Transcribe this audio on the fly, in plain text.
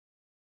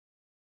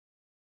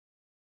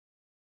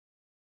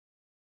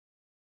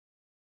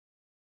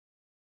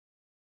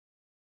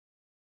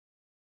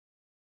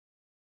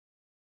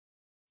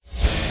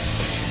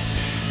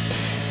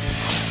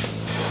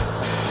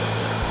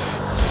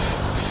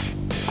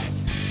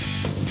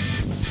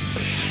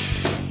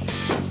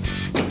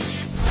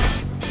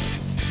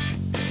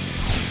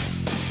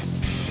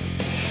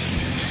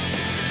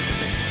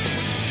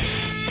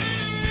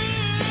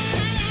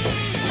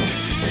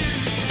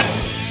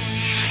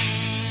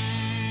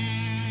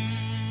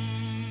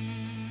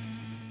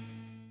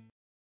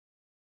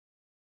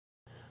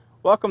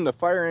Welcome to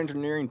Fire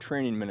Engineering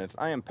Training Minutes.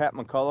 I am Pat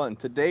McCullough, and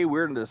today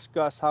we're going to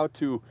discuss how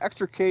to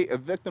extricate a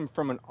victim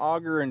from an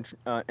auger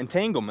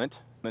entanglement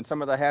and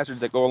some of the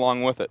hazards that go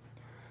along with it.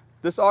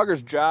 This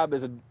auger's job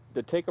is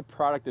to take a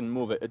product and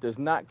move it. It does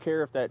not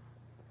care if that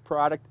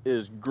product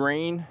is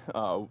grain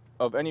of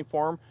any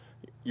form,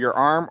 your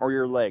arm or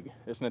your leg.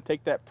 It's going to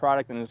take that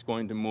product and it's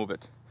going to move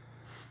it.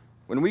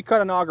 When we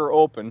cut an auger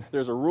open,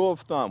 there's a rule of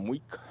thumb.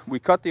 We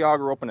cut the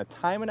auger open a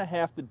time and a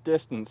half the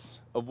distance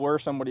of where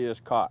somebody is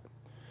caught,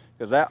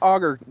 because that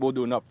auger will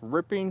do enough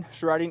ripping,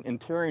 shredding, and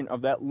tearing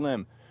of that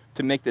limb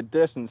to make the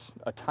distance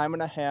a time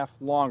and a half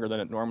longer than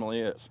it normally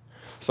is.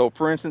 So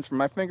for instance, from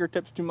my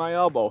fingertips to my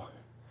elbow,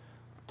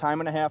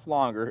 time and a half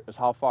longer is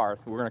how far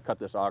we're going to cut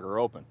this auger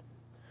open.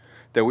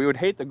 That we would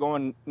hate to go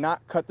and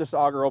not cut this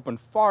auger open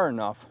far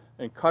enough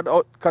and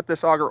cut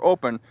this auger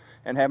open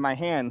and have my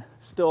hand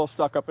still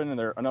stuck up in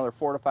there another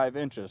 4 to 5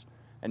 inches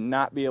and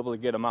not be able to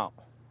get them out.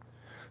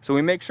 So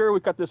we make sure we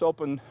cut this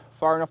open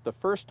far enough the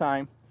first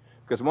time,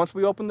 because once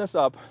we open this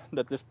up,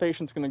 that this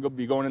patient's going to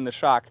be going into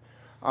shock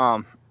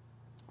from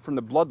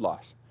the blood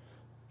loss.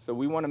 So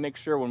we want to make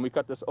sure when we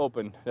cut this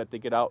open that they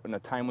get out in a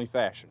timely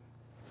fashion.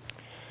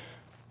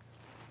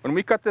 When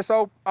we cut this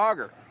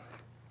auger,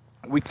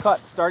 we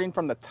cut starting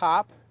from the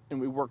top and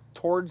we work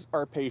towards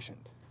our patient.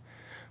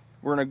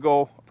 We're going to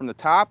go from the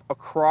top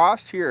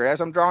across here as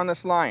I'm drawing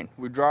this line.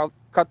 We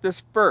cut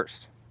this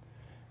first,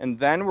 and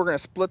then we're going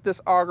to split this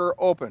auger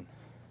open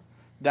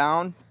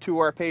down to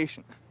our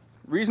patient.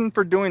 Reason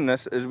for doing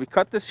this is we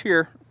cut this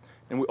here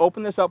and we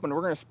open this up and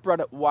we're going to spread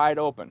it wide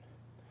open.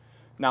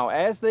 Now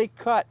as they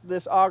cut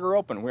this auger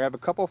open, we have a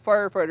couple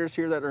firefighters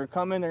here that are going to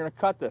come in, they're going to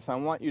cut this. I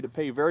want you to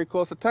pay very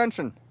close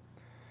attention.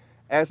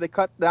 As they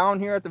cut down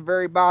here at the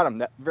very bottom,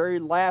 that very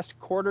last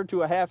 1/4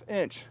 to a 1/2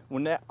 inch,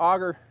 when that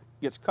auger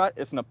gets cut,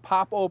 it's going to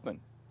pop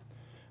open.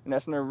 And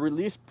that's going to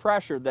release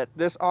pressure that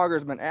this auger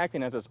has been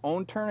acting as its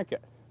own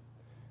tourniquet.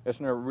 It's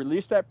going to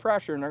release that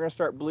pressure and they're going to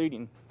start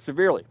bleeding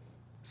severely.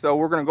 So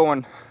we're going to go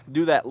and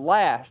do that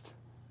last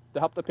to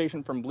help the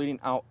patient from bleeding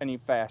out any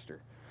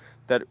faster.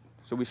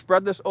 So we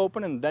spread this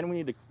open and then we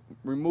need to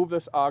remove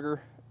this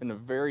auger in a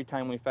very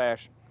timely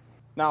fashion.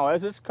 Now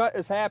as this cut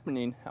is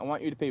happening, I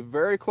want you to pay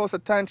very close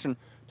attention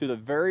to the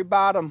very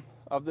bottom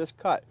of this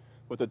cut.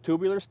 With the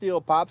tubular steel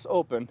pops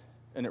open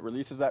and it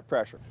releases that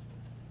pressure.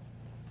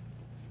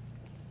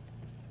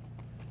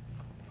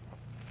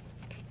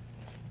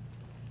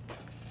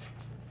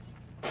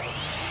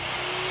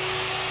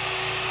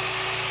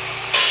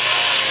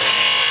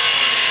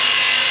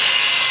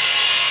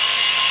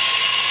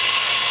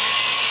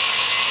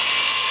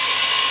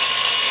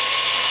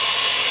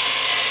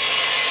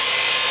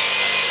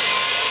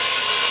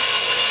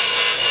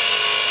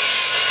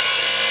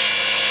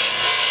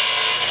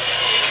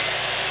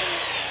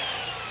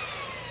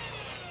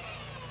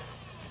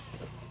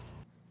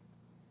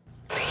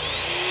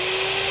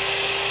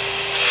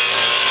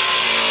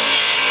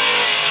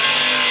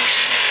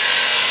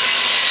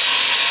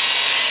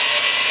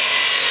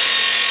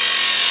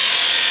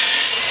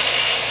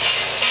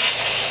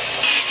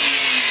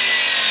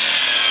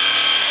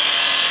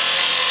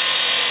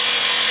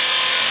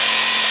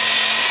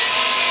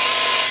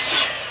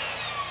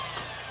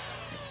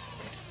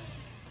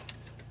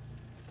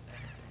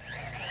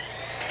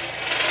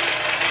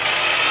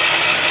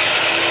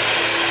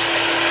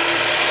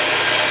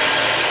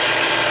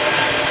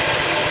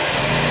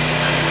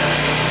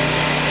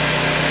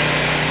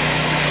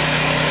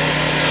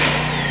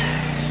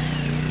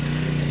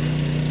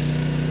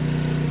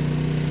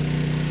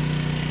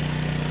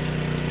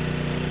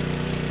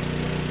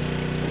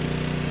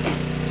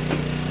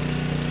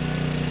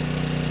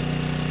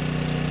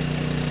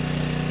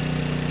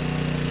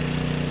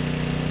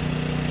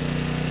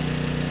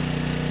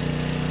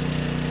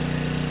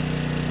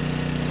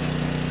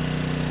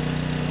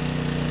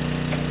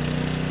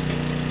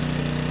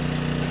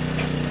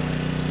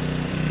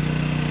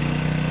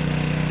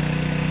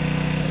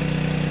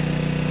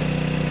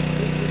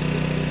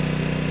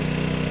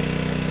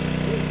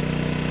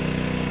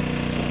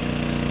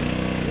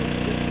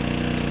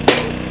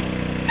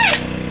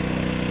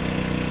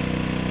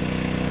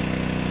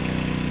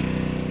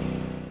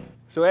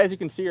 So as you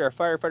can see, our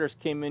firefighters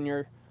came in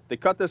here, they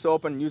cut this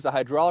open, used the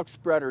hydraulic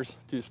spreaders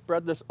to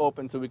spread this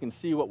open so we can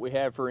see what we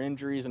have for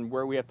injuries and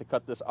where we have to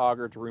cut this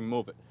auger to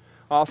remove it.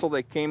 Also,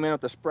 they came in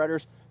with the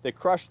spreaders, they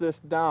crushed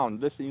this down.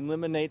 This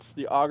eliminates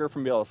the auger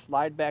from being able to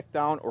slide back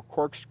down or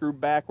corkscrew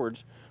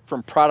backwards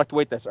from product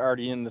weight that's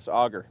already in this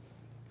auger.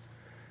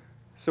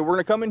 So we're going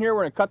to come in here,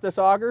 we're going to cut this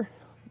auger,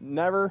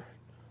 never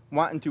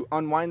wanting to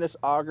unwind this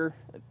auger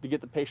to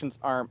get the patient's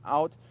arm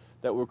out.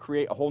 That will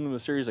create a whole new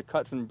series of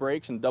cuts and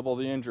breaks and double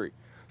the injury.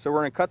 So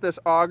we're going to cut this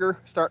auger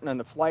starting on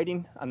the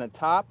flighting on the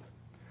top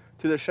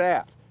to the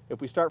shaft.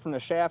 If we start from the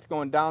shaft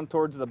going down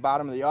towards the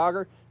bottom of the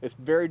auger, it's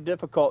very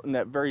difficult in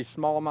that very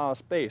small amount of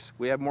space.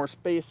 We have more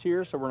space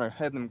here, so we're going to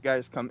have them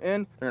guys come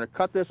in. They're going to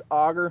cut this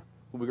auger.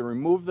 We're going to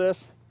remove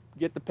this,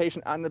 get the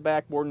patient on the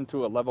backboard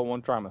into a level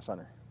 1 trauma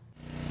center.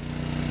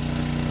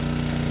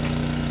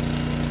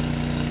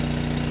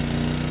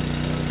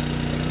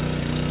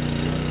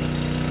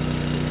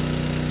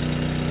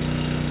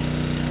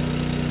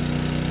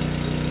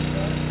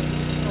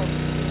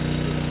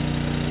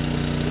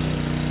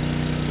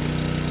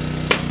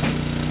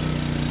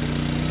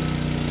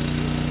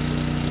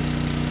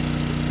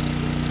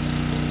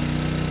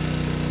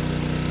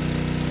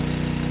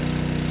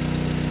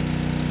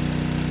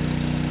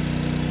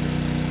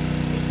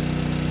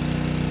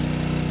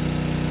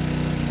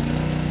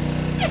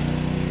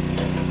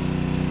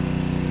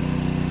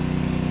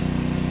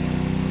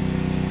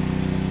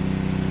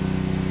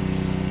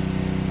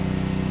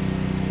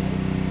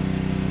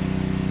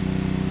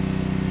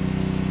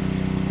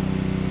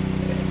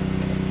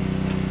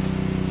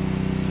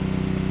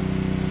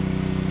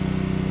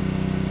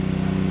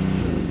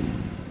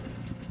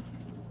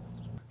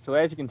 So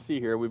as you can see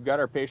here, we've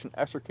got our patient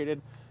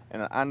extricated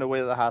and on the way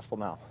to the hospital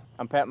now.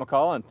 I'm Pat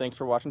McCullough, and thanks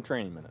for watching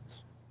Training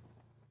Minutes.